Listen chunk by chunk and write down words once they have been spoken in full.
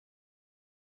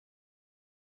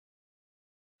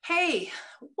Hey,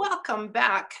 welcome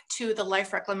back to the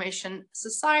Life Reclamation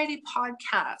Society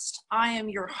podcast. I am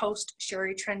your host,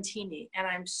 Sherry Trentini, and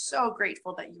I'm so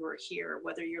grateful that you are here,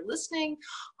 whether you're listening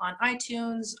on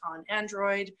iTunes, on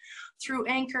Android, through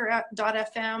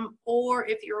Anchor.fm, or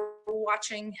if you're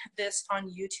watching this on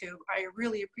YouTube. I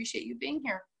really appreciate you being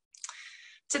here.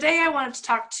 Today, I wanted to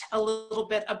talk a little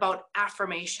bit about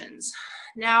affirmations.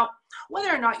 Now,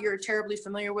 whether or not you're terribly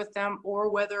familiar with them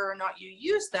or whether or not you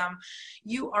use them,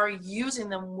 you are using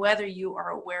them whether you are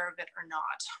aware of it or not.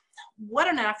 What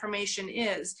an affirmation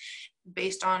is,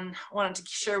 based on, wanted to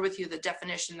share with you the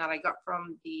definition that I got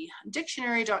from the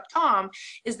dictionary.com,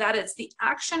 is that it's the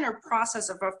action or process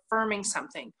of affirming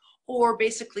something, or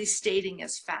basically stating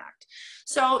as fact.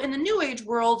 So in the New Age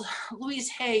world, Louise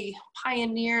Hay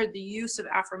pioneered the use of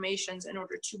affirmations in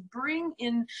order to bring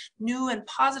in new and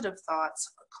positive thoughts,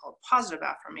 called positive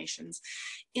affirmations,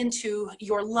 into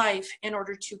your life in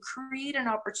order to create an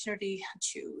opportunity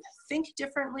to think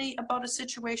differently about a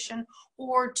situation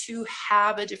or to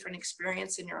have a different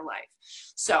experience in your life.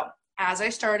 So as I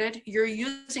started, you're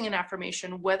using an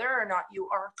affirmation whether or not you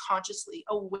are consciously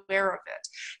aware of it.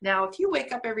 Now, if you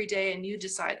wake up every day and you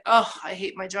decide, oh, I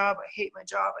hate my job, I hate my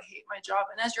job, I hate my job,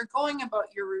 and as you're going about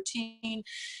your routine,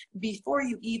 before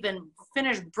you even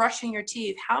finish brushing your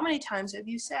teeth, how many times have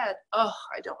you said, oh,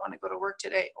 I don't want to go to work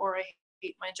today, or I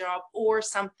hate my job, or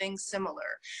something similar?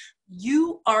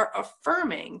 You are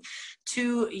affirming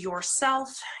to yourself,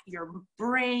 your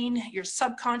brain, your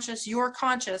subconscious, your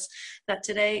conscious, that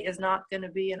today is not going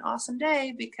to be an awesome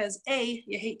day because A,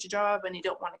 you hate your job and you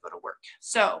don't want to go to work.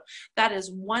 So that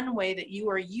is one way that you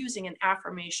are using an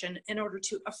affirmation in order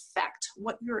to affect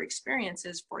what your experience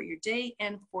is for your day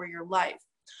and for your life.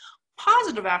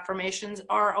 Positive affirmations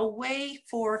are a way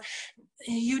for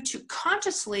you to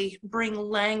consciously bring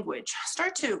language,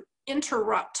 start to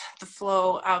interrupt the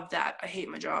flow of that, I hate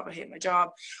my job,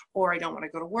 or I don't want to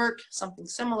go to work, something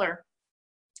similar.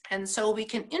 And so we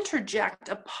can interject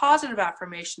a positive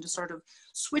affirmation to sort of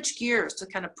switch gears, to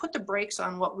kind of put the brakes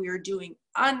on what we are doing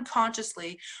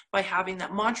unconsciously by having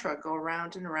that mantra go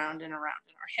around and around and around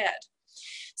in our head.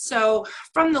 So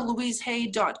from the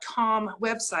louisehay.com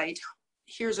website,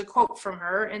 here's a quote from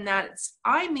her, and that's,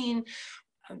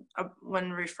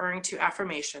 when referring to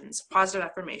affirmations, positive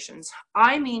affirmations,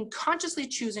 I mean consciously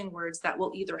choosing words that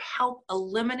will either help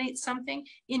eliminate something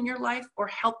in your life or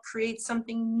help create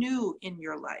something new in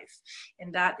your life.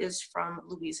 And that is from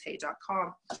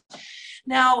louisehay.com.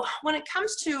 Now, when it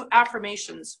comes to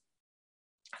affirmations,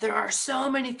 there are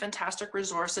so many fantastic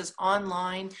resources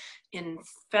online, in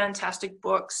fantastic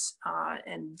books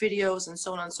and videos and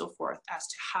so on and so forth, as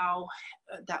to how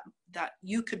that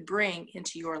you could bring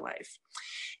into your life.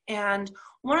 And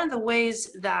one of the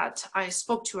ways that I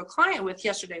spoke to a client with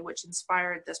yesterday, which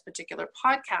inspired this particular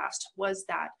podcast, was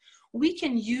that we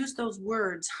can use those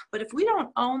words, but if we don't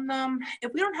own them,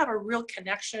 if we don't have a real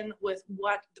connection with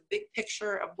what the big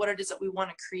picture of what it is that we want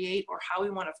to create, or how we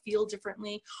want to feel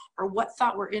differently, or what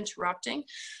thought we're interrupting,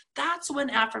 that's when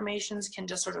affirmations can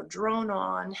just sort of drone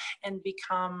on and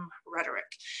become rhetoric.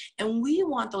 And we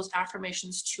want those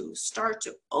affirmations to start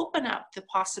to open up the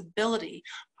possibility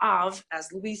of,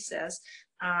 as Louise says,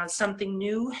 something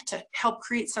new, to help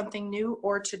create something new,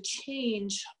 or to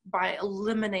change by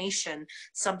elimination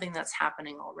something that's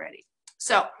happening already.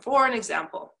 So for an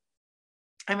example,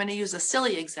 I'm going to use a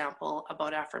silly example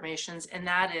about affirmations, and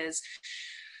that is,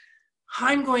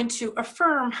 I'm going to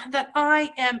affirm that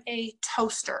I am a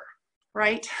toaster,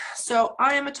 right? So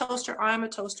I am a toaster, I am a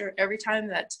toaster. Every time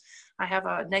that I have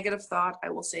a negative thought,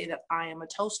 I will say that I am a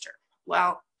toaster.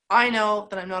 Well, I know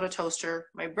that I'm not a toaster.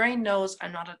 My brain knows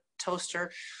I'm not a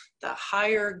toaster. The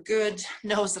higher good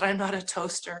knows that I'm not a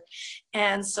toaster.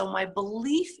 And so my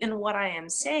belief in what I am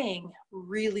saying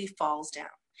really falls down.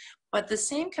 But the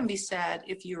same can be said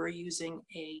if you are using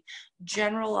a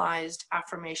generalized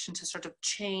affirmation to sort of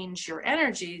change your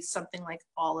energy, something like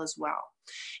all is well.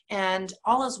 And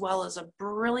all is well is a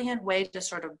brilliant way to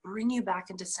sort of bring you back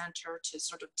into center, to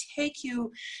sort of take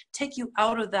you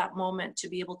out of that moment, to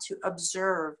be able to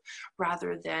observe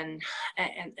rather than,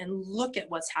 and look at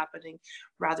what's happening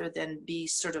rather than be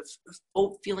sort of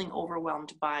feeling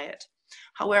overwhelmed by it.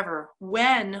 However,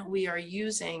 when we are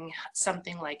using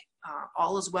something like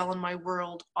all is well in my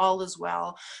world, all is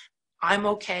well, I'm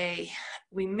okay.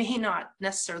 We may not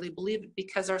necessarily believe it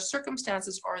because our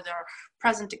circumstances or their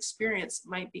present experience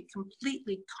might be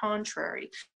completely contrary.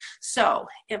 So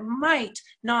it might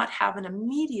not have an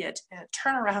immediate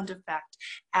turnaround effect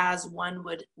as one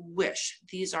would wish.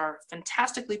 These are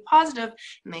fantastically positive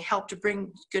and they help to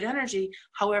bring good energy.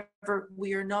 However,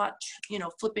 we are not,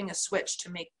 flipping a switch to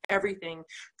make everything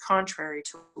contrary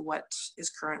to what is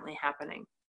currently happening.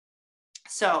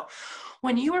 So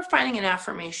when you are finding an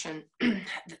affirmation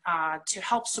to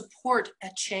help support a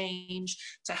change,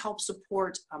 to help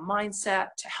support a mindset,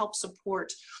 to help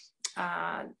support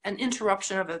an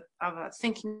interruption of a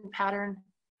thinking pattern,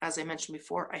 as I mentioned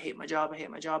before, I hate my job,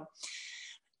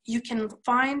 you can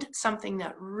find something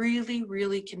that really,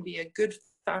 really can be a good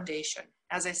foundation.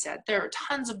 As I said, there are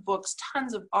tons of books,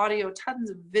 tons of audio, tons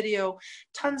of video,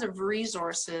 tons of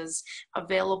resources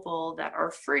available that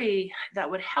are free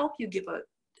that would help you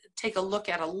take a look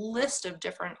at a list of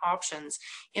different options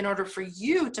in order for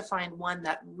you to find one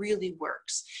that really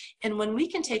works. And when we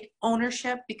can take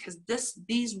ownership, because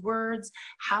these words,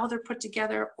 how they're put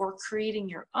together, or creating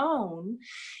your own,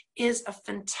 is a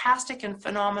fantastic and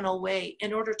phenomenal way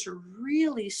in order to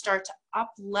really start to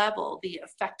up-level the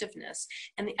effectiveness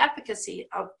and the efficacy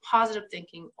of positive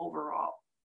thinking overall.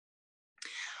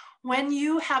 When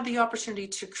you have the opportunity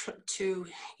to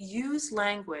use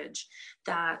language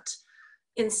that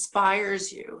inspires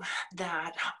you,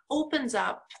 that opens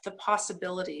up the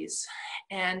possibilities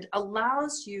and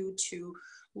allows you to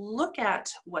look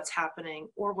at what's happening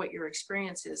or what your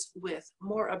experience is with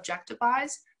more objective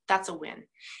eyes, that's a win.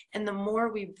 And the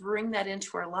more we bring that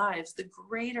into our lives, the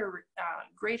greater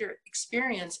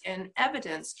experience and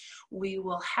evidence we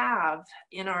will have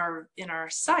in our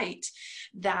sight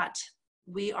that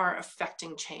we are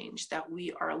affecting change, that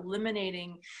we are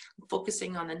eliminating,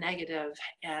 focusing on the negative,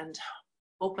 and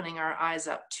opening our eyes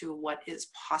up to what is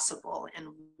possible and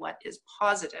what is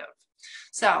positive.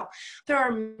 So there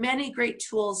are many great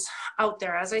tools out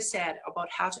there, as I said, about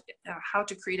how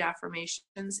to create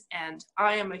affirmations, and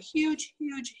I am a huge,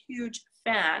 huge, huge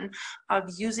fan of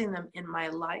using them in my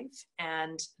life,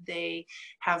 and they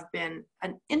have been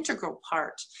an integral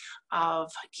part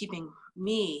of keeping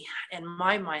me and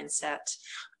my mindset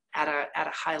at a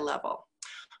high level.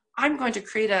 I'm going to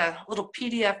create a little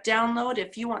PDF download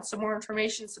if you want some more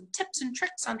information, some tips and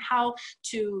tricks on how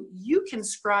you can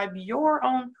scribe your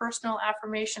own personal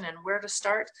affirmation and where to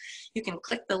start. You can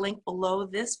click the link below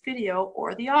this video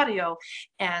or the audio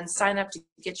and sign up to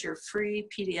get your free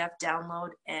PDF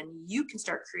download, and you can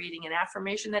start creating an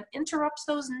affirmation that interrupts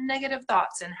those negative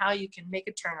thoughts and how you can make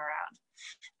a turnaround.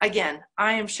 Again,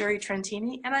 I am Sherry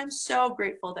Trentini, and I'm so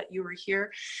grateful that you were here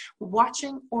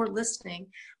watching or listening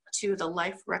to the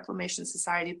Life Reclamation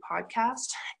Society podcast,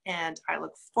 and I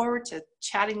look forward to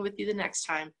chatting with you the next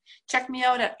time. Check me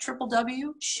out at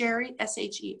www.sherry, SHERRY,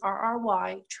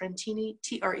 Trentini,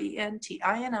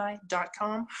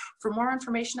 TRENTINI.com for more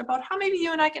information about how maybe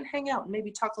you and I can hang out and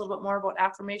maybe talk a little bit more about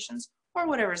affirmations or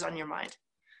whatever's on your mind.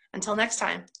 Until next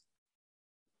time,